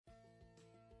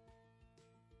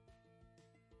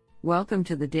Welcome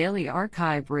to the Daily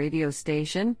Archive radio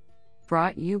station,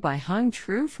 brought you by Hung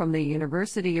Tru from the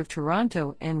University of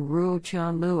Toronto and Ruo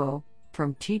Chan Luo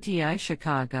from TTI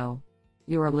Chicago.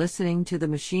 You are listening to the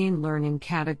Machine Learning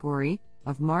category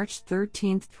of March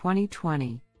 13,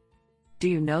 2020. Do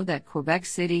you know that Quebec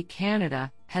City,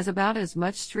 Canada, has about as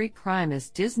much street crime as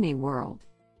Disney World?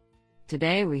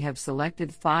 Today we have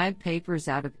selected 5 papers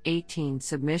out of 18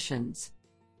 submissions.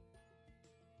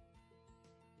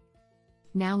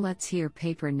 Now let's hear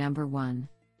paper number 1.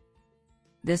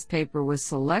 This paper was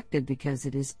selected because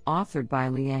it is authored by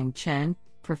Liang Chen,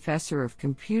 Professor of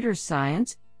Computer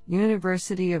Science,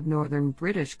 University of Northern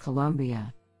British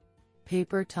Columbia.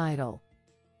 Paper title: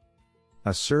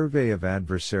 A Survey of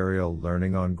Adversarial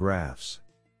Learning on Graphs.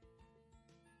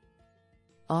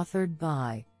 Authored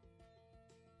by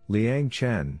Liang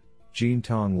Chen,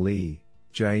 Jintong Li,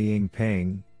 Jiaying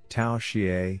Peng, Tao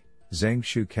Xie,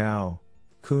 Zhengshu Cao,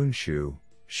 Kun Xu,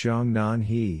 Xiangnan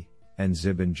He, and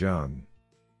Zibin Zheng.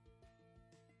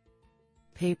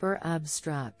 Paper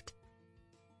abstract: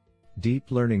 Deep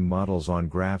learning models on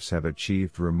graphs have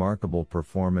achieved remarkable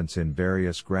performance in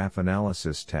various graph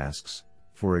analysis tasks,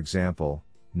 for example,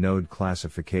 node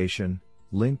classification,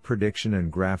 link prediction and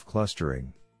graph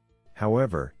clustering.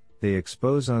 However, they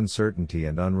expose uncertainty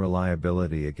and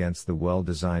unreliability against the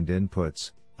well-designed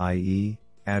inputs, i.e.,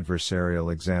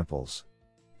 adversarial examples.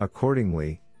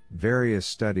 Accordingly, various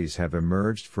studies have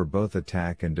emerged for both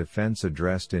attack and defense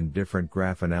addressed in different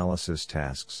graph analysis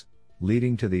tasks,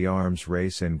 leading to the arms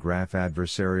race in graph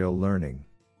adversarial learning.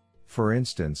 For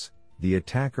instance, the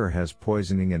attacker has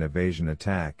poisoning and evasion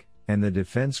attack, and the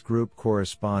defense group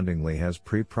correspondingly has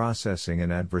pre-processing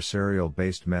and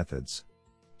adversarial-based methods.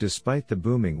 Despite the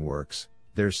booming works,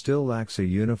 there still lacks a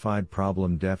unified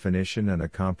problem definition and a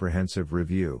comprehensive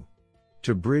review.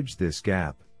 To bridge this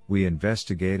gap, we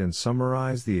investigate and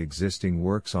summarize the existing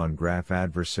works on graph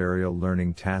adversarial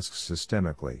learning tasks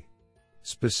systemically.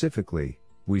 Specifically,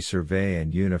 we survey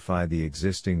and unify the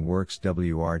existing works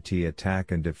WRT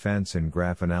attack and defense in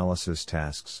graph analysis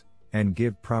tasks, and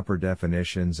give proper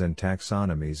definitions and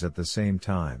taxonomies at the same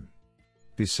time.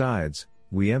 Besides,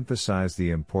 we emphasize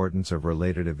the importance of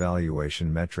related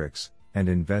evaluation metrics, and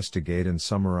investigate and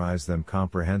summarize them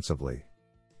comprehensively.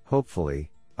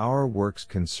 Hopefully, our works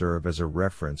can serve as a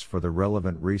reference for the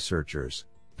relevant researchers,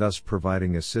 thus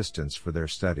providing assistance for their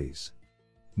studies.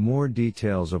 More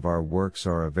details of our works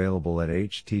are available at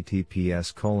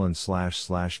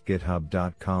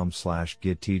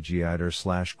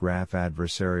https://github.com/gittgitor/graph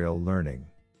adversarial learning.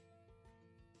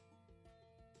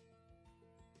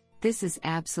 This is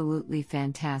absolutely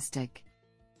fantastic.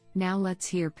 Now let's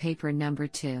hear paper number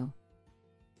 2.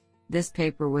 This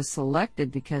paper was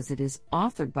selected because it is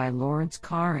authored by Lawrence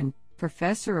Karan,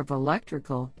 Professor of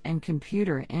Electrical and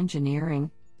Computer Engineering,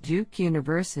 Duke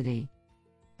University.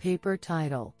 Paper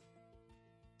title: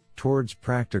 Towards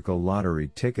Practical Lottery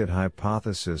Ticket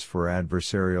Hypothesis for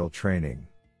Adversarial Training.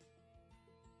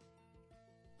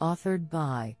 Authored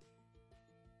by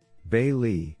Bei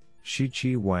Li,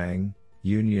 Shiqi Wang,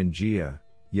 Yunyan Jia,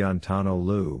 Yantano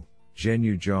Liu,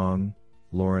 Zhenyu Zhang,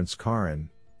 Lawrence Karan,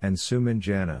 and Sumin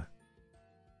Jana.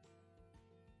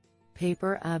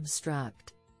 Paper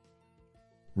abstract: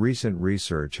 Recent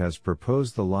research has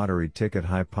proposed the lottery ticket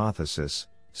hypothesis,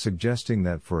 suggesting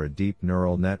that for a deep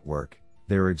neural network,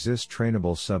 there exist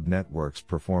trainable subnetworks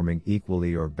performing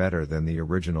equally or better than the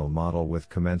original model with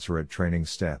commensurate training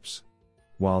steps.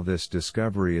 While this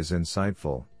discovery is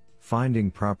insightful, finding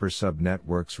proper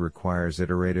subnetworks requires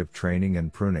iterative training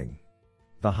and pruning.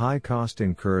 The high cost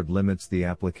incurred limits the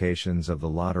applications of the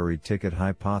lottery ticket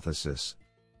hypothesis.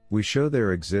 We show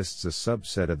there exists a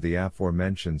subset of the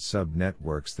aforementioned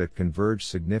subnetworks that converge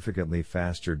significantly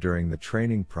faster during the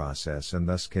training process and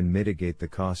thus can mitigate the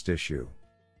cost issue.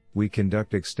 We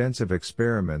conduct extensive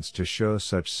experiments to show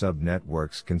such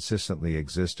subnetworks consistently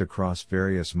exist across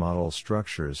various model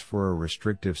structures for a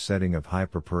restrictive setting of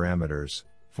hyperparameters,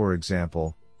 for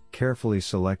example, carefully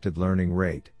selected learning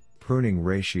rate, pruning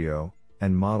ratio,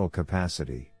 and model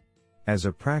capacity. As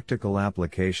a practical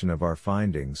application of our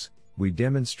findings, we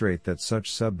demonstrate that such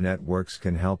subnetworks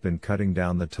can help in cutting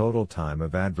down the total time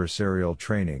of adversarial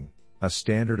training, a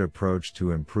standard approach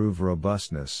to improve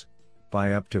robustness,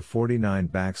 by up to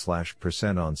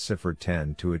 49% on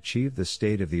CIFAR-10 to achieve the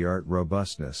state-of-the-art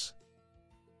robustness.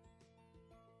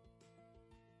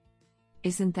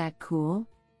 Isn't that cool?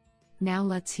 Now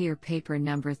let's hear paper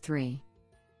number 3.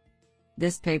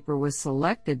 This paper was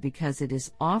selected because it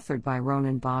is authored by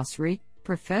Ronen Basri,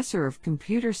 Professor of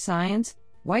Computer Science,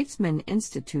 Weizmann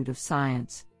Institute of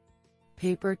Science.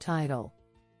 Paper title: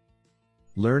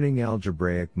 Learning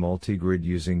Algebraic Multigrid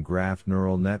Using Graph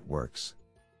Neural Networks.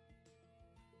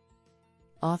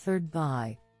 Authored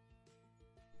by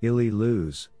Ili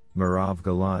Luz, Mirav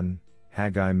Galan,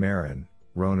 Haggai Marin,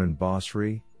 Ronan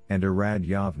Basri, and Arad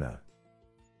Yavna.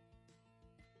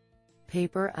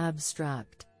 Paper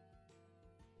abstract.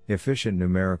 Efficient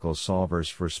numerical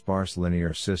solvers for sparse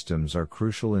linear systems are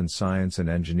crucial in science and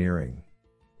engineering.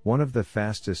 One of the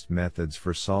fastest methods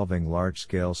for solving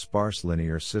large-scale sparse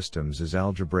linear systems is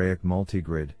algebraic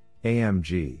multigrid,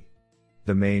 AMG.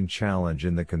 The main challenge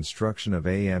in the construction of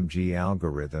AMG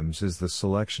algorithms is the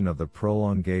selection of the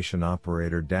prolongation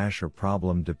operator - or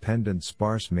problem-dependent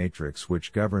sparse matrix,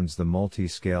 which governs the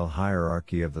multi-scale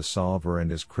hierarchy of the solver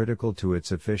and is critical to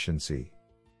its efficiency.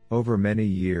 Over many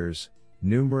years,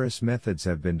 numerous methods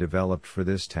have been developed for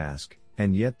this task,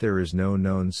 and yet there is no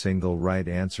known single right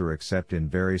answer except in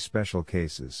very special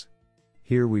cases.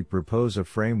 Here we propose a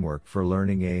framework for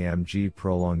learning AMG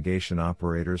prolongation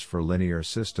operators for linear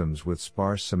systems with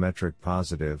sparse symmetric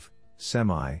positive,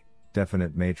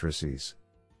 semi-definite matrices.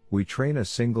 We train a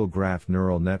single graph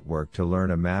neural network to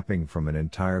learn a mapping from an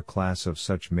entire class of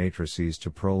such matrices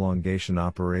to prolongation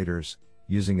operators,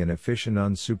 using an efficient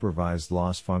unsupervised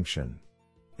loss function.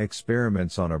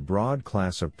 Experiments on a broad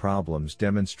class of problems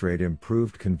demonstrate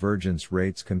improved convergence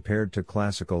rates compared to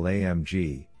classical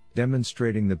AMG,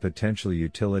 demonstrating the potential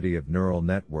utility of neural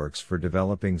networks for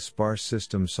developing sparse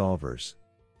system solvers.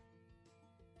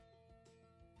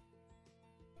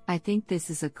 I think this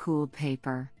is a cool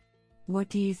paper. What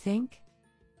do you think?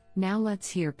 Now let's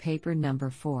hear paper number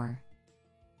 4.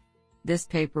 This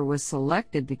paper was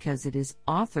selected because it is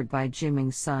authored by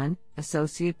Jiming Sun,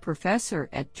 Associate Professor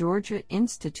at Georgia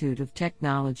Institute of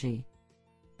Technology.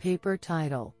 Paper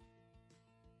title: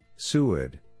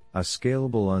 SUID, a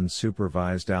scalable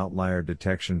unsupervised outlier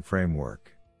detection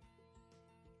framework.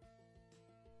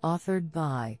 Authored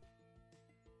by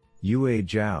Yue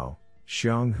Zhao,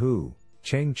 Xiang Hu,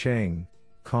 Cheng Cheng,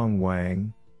 Kong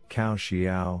Wang, Cao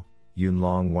Xiao,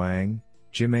 Yunlong Wang,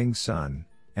 Jiming Sun,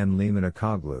 and Leeman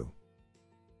Akoglu.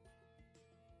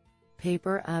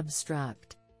 Paper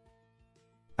abstract.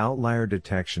 Outlier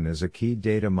detection is a key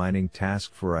data mining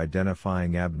task for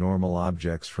identifying abnormal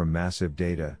objects from massive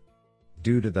data.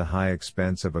 Due to the high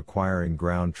expense of acquiring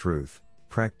ground truth,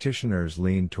 practitioners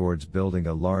lean towards building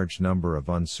a large number of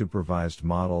unsupervised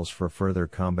models for further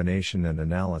combination and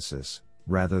analysis,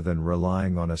 rather than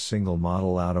relying on a single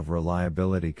model out of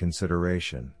reliability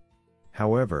consideration.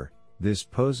 However, this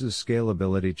poses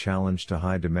scalability challenge to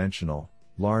high-dimensional,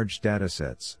 large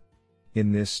datasets.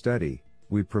 In this study,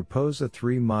 we propose a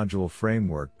 3-module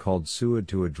framework called SUID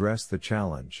to address the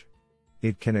challenge.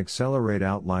 It can accelerate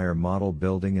outlier model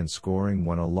building and scoring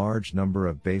when a large number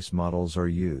of base models are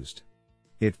used.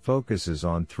 It focuses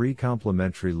on 3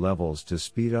 complementary levels to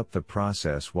speed up the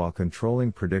process while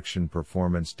controlling prediction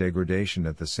performance degradation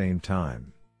at the same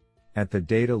time. At the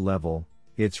data level,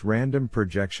 its random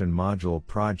projection module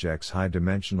projects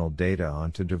high-dimensional data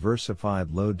onto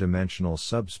diversified low-dimensional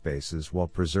subspaces while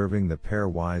preserving the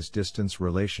pairwise distance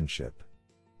relationship.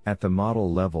 At the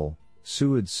model level,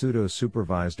 SUID's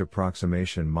pseudo-supervised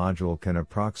approximation module can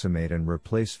approximate and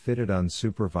replace fitted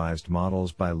unsupervised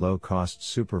models by low-cost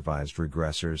supervised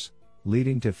regressors,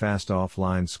 leading to fast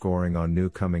offline scoring on new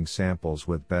coming samples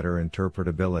with better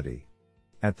interpretability.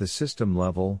 At the system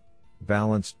level,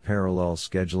 Balanced Parallel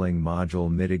Scheduling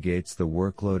module mitigates the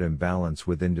workload imbalance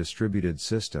within distributed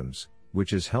systems,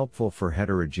 which is helpful for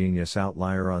heterogeneous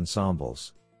outlier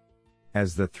ensembles.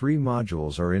 As the 3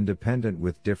 modules are independent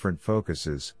with different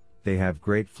focuses, they have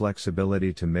great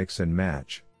flexibility to mix and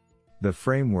match. The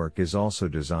framework is also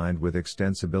designed with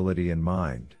extensibility in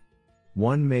mind.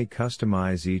 One may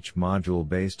customize each module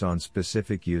based on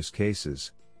specific use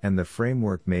cases, and the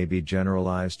framework may be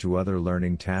generalized to other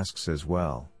learning tasks as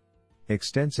well.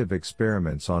 Extensive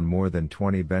experiments on more than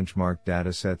 20 benchmark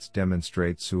datasets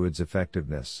demonstrate SUID's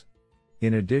effectiveness.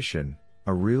 In addition,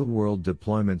 a real-world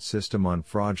deployment system on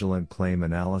fraudulent claim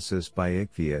analysis by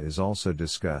IQVIA is also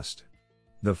discussed.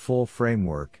 The full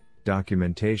framework,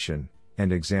 documentation,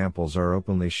 and examples are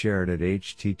openly shared at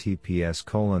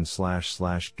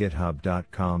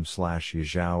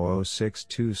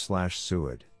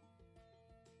https://github.com/yizhao062/suid.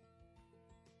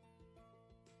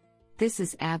 This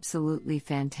is absolutely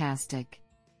fantastic.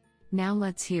 Now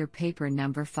let's hear paper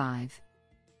number 5.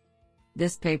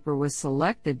 This paper was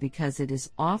selected because it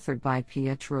is authored by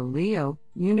Pietro Leo,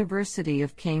 University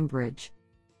of Cambridge.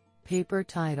 Paper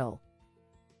title: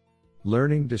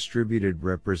 Learning Distributed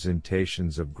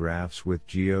Representations of Graphs with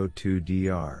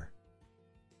GO2DR.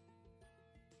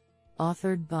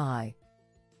 Authored by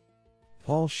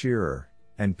Paul Shearer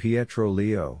and Pietro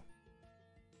Leo.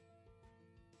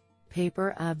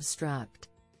 Paper abstract: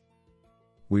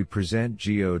 We present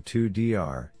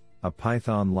GO2DR, a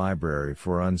Python library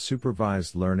for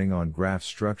unsupervised learning on graph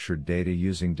structured data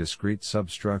using discrete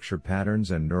substructure patterns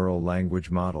and neural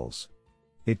language models.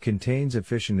 It contains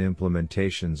efficient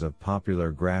implementations of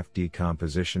popular graph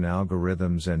decomposition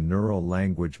algorithms and neural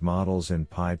language models in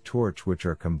PyTorch, which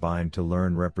are combined to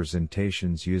learn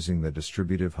representations using the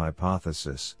distributive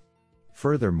hypothesis.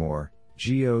 Furthermore,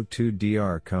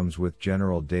 GO2DR comes with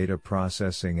general data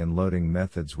processing and loading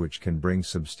methods which can bring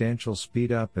substantial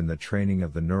speed up in the training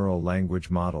of the neural language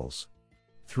models.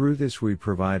 Through this we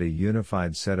provide a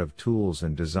unified set of tools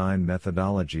and design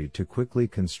methodology to quickly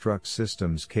construct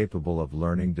systems capable of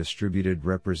learning distributed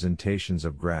representations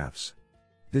of graphs.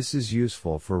 This is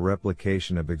useful for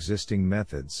replication of existing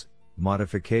methods,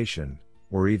 modification,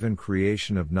 or even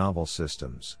creation of novel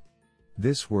systems.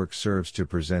 This work serves to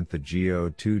present the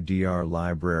GO2DR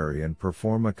library and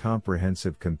perform a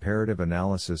comprehensive comparative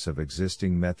analysis of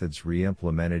existing methods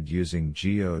re-implemented using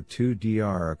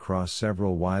GO2DR across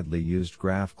several widely used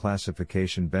graph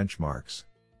classification benchmarks.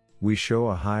 We show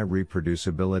a high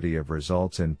reproducibility of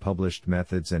results in published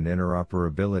methods and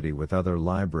interoperability with other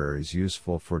libraries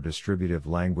useful for distributive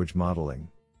language modeling.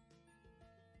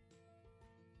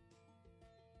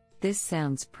 This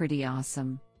sounds pretty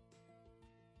awesome.